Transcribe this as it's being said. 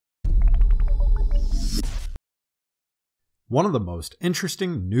One of the most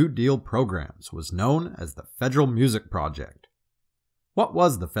interesting New Deal programs was known as the Federal Music Project. What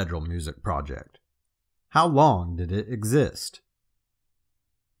was the Federal Music Project? How long did it exist?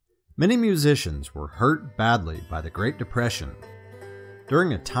 Many musicians were hurt badly by the Great Depression.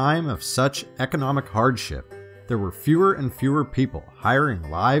 During a time of such economic hardship, there were fewer and fewer people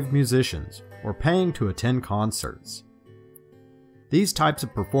hiring live musicians or paying to attend concerts. These types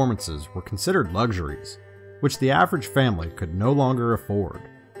of performances were considered luxuries, which the average family could no longer afford.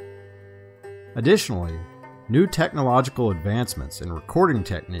 Additionally, new technological advancements in recording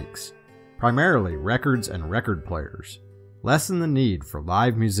techniques, primarily records and record players, lessened the need for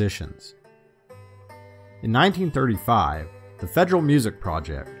live musicians. In 1935, the Federal Music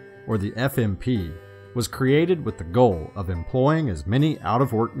Project, or the FMP, was created with the goal of employing as many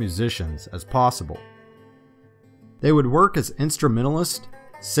out-of-work musicians as possible. They would work as instrumentalists,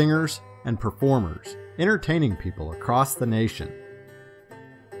 singers, and performers, entertaining people across the nation.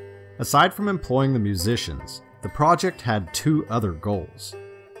 Aside from employing the musicians, the project had two other goals.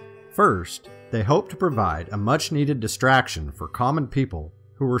 First, they hoped to provide a much-needed distraction for common people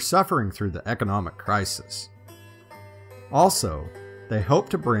who were suffering through the economic crisis. Also, they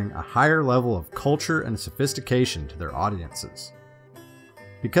hoped to bring a higher level of culture and sophistication to their audiences.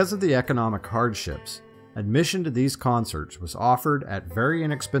 Because of the economic hardships, admission to these concerts was offered at very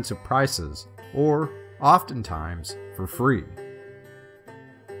inexpensive prices or, oftentimes, for free.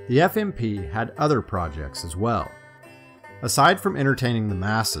 The FMP had other projects as well. Aside from entertaining the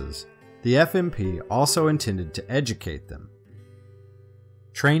masses, the FMP also intended to educate them.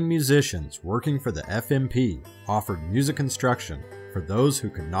 Trained musicians working for the FMP offered music instruction for those who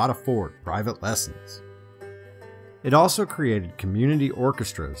could not afford private lessons. It also created community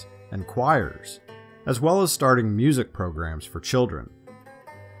orchestras and choirs, as well as starting music programs for children.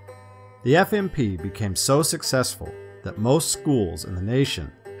 The FMP became so successful that most schools in the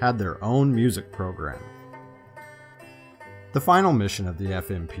nation had their own music program. The final mission of the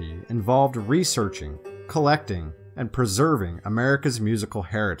FMP involved researching, collecting, and preserving America's musical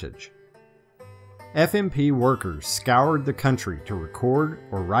heritage. FMP workers scoured the country to record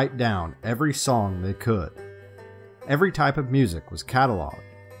or write down every song they could. Every type of music was cataloged,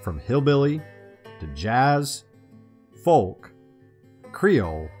 from hillbilly to jazz, folk,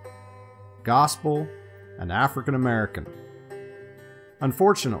 Creole, gospel, and African American.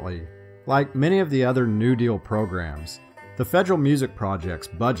 Unfortunately, like many of the other New Deal programs, the Federal Music Project's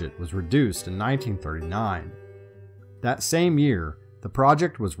budget was reduced in 1939. That same year, the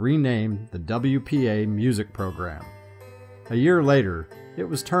project was renamed the WPA Music Program. A year later, it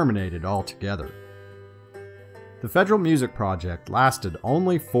was terminated altogether. The Federal Music Project lasted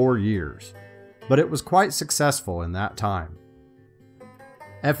only 4 years, but it was quite successful in that time.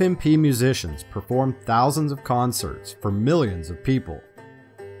 FMP musicians performed thousands of concerts for millions of people.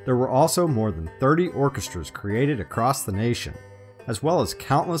 There were also more than 30 orchestras created across the nation, as well as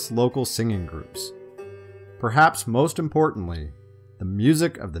countless local singing groups. Perhaps most importantly, the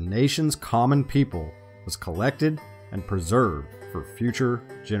music of the nation's common people was collected and preserved for future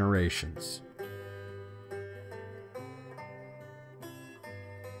generations.